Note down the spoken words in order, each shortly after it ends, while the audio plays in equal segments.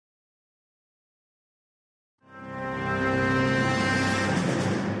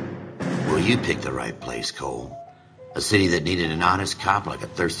You picked the right place, Cole. A city that needed an honest cop like a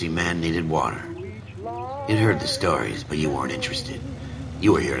thirsty man needed water. You'd heard the stories, but you weren't interested.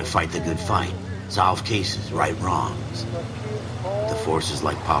 You were here to fight the good fight, solve cases, right wrongs. The force is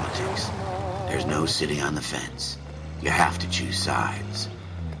like politics. There's no sitting on the fence. You have to choose sides.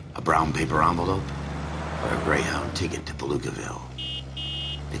 A brown paper envelope or a Greyhound ticket to Palookaville.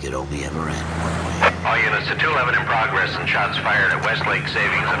 It could only ever end one way. All units to 211 in progress and shots fired at Westlake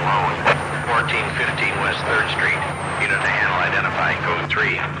Savings and Loan, 1415 West 3rd Street. Unit to handle identifying code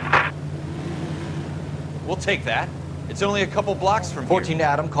 3. We'll take that. It's only a couple blocks from 14 here.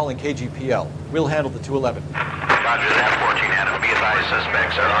 Adam calling KGPL. We'll handle the 211. Roger that, 14 Adam. Be advised,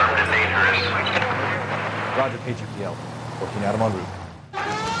 suspects are armed and dangerous. Roger, KGPL. 14 Adam en route.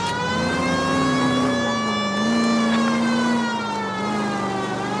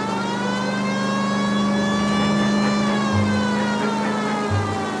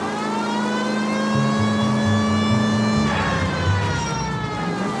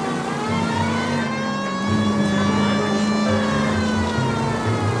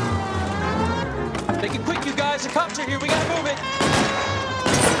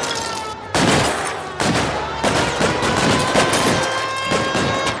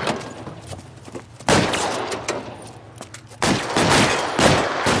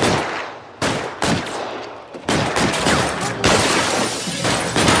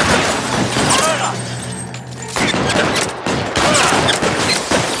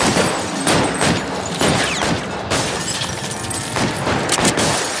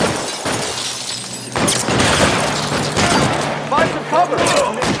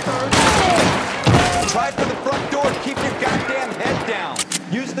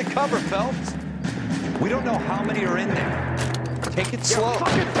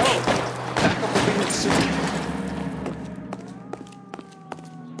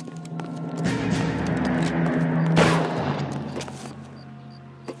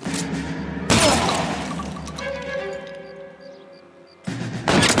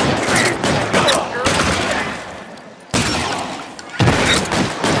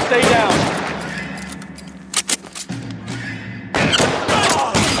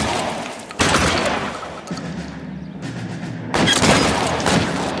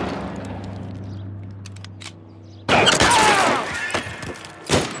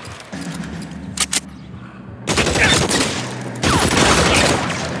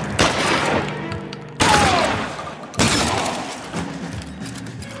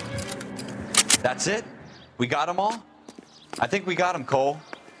 That's it? We got them all? I think we got them, Cole.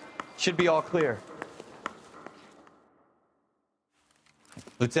 Should be all clear.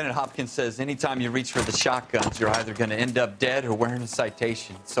 Lieutenant Hopkins says anytime you reach for the shotguns, you're either going to end up dead or wearing a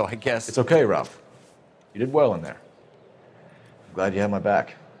citation. So I guess... It's okay, Ralph. You did well in there. I'm glad you had my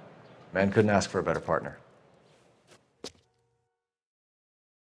back. Man couldn't ask for a better partner.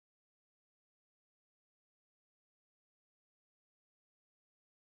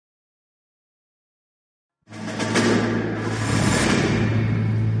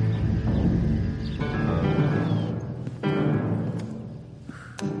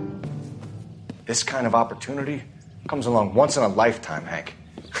 This kind of opportunity comes along once in a lifetime, Hank.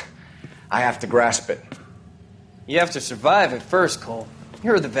 I have to grasp it. You have to survive it first, Cole.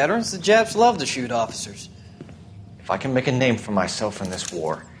 You're the veterans. The Japs love to shoot officers. If I can make a name for myself in this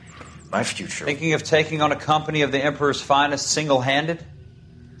war, my future... Thinking of taking on a company of the Emperor's finest single-handed?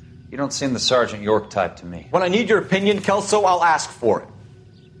 You don't seem the Sergeant York type to me. When I need your opinion, Kelso, I'll ask for it.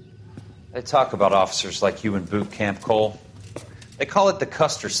 They talk about officers like you in boot camp, Cole. They call it the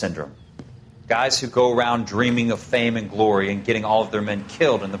Custer syndrome. Guys who go around dreaming of fame and glory and getting all of their men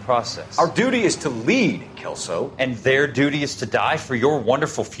killed in the process. Our duty is to lead, Kelso. And their duty is to die for your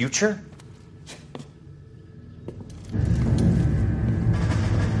wonderful future?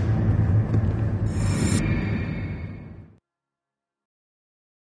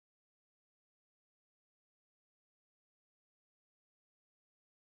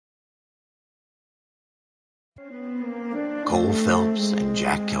 Cole Phelps and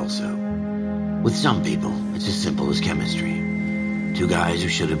Jack Kelso. With some people, it's as simple as chemistry. Two guys who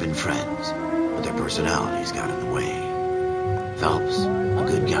should have been friends, but their personalities got in the way. Phelps, a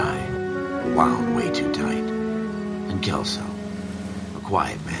good guy, wound way too tight. And Kelso, a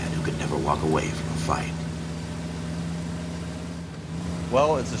quiet man who could never walk away from a fight.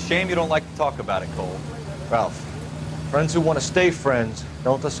 Well, it's a shame you don't like to talk about it, Cole. Ralph, friends who want to stay friends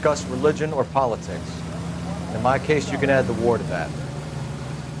don't discuss religion or politics. In my case, you can add the war to that.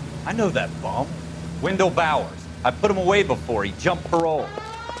 I know that bum. Wendell Bowers. I put him away before he jumped parole.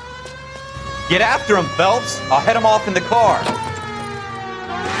 Get after him, Phelps. I'll head him off in the car.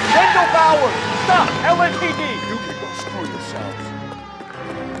 Wendell Bowers! Stop! LAPD! You can go screw yourselves.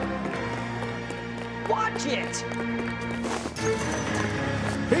 Watch it!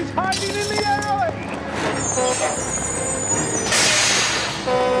 He's hiding in the alley!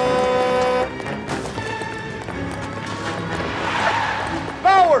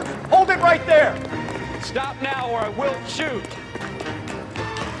 Bowers! Hold it right there! Stop now or I will shoot.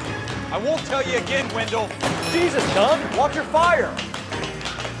 I won't tell you again, Wendell. Jesus, Dunn! Watch your fire!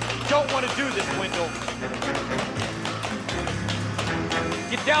 Don't want to do this, Wendell.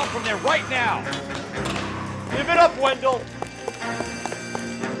 Get down from there right now. Give it up, Wendell!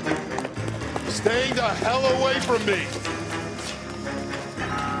 Stay the hell away from me!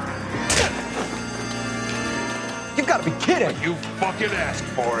 You've got to be kidding! You fucking asked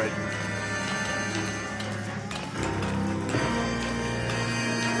for it.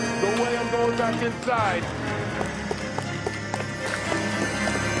 No way I'm going back inside.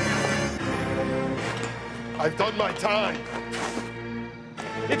 I've done my time.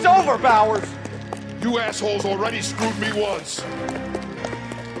 It's over, Bowers! You assholes already screwed me once.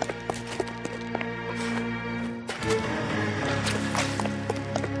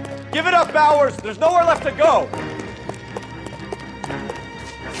 Give it up, Bowers! There's nowhere left to go!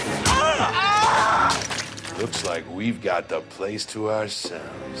 Looks like we've got the place to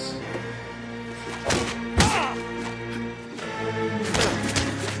ourselves.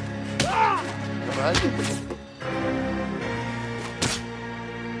 Come on.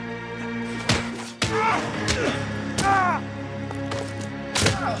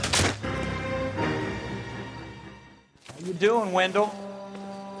 How you doing, Wendell?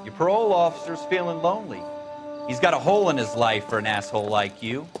 Your parole officer's feeling lonely. He's got a hole in his life for an asshole like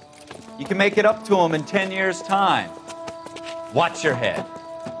you. You can make it up to him in 10 years' time. Watch your head.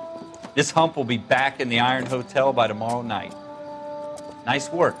 This hump will be back in the Iron Hotel by tomorrow night.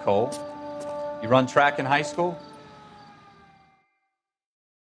 Nice work, Cole. You run track in high school?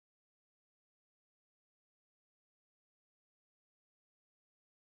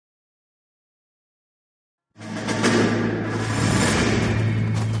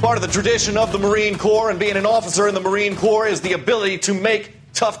 Part of the tradition of the Marine Corps and being an officer in the Marine Corps is the ability to make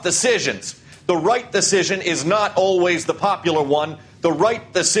tough decisions. The right decision is not always the popular one. The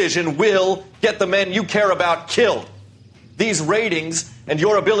right decision will get the men you care about killed. These ratings and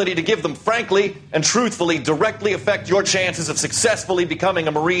your ability to give them frankly and truthfully directly affect your chances of successfully becoming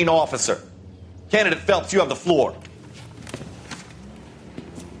a Marine officer. Candidate Phelps, you have the floor.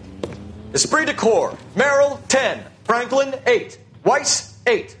 Esprit de Corps, Merrill, 10. Franklin, 8. Weiss,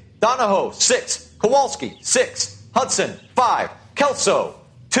 8. Donahoe, 6. Kowalski, 6. Hudson, 5. Kelso,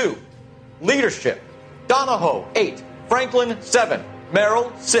 2. Leadership, Donahoe, 8. Franklin, 7.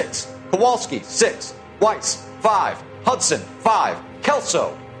 Merrill, 6. Kowalski, 6. Weiss, 5. Hudson, 5.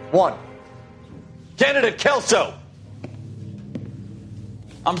 Kelso, 1. Candidate Kelso.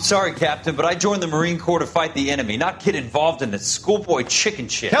 I'm sorry, Captain, but I joined the Marine Corps to fight the enemy, not get involved in this schoolboy chicken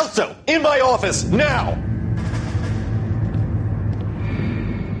shit. Kelso, in my office, now!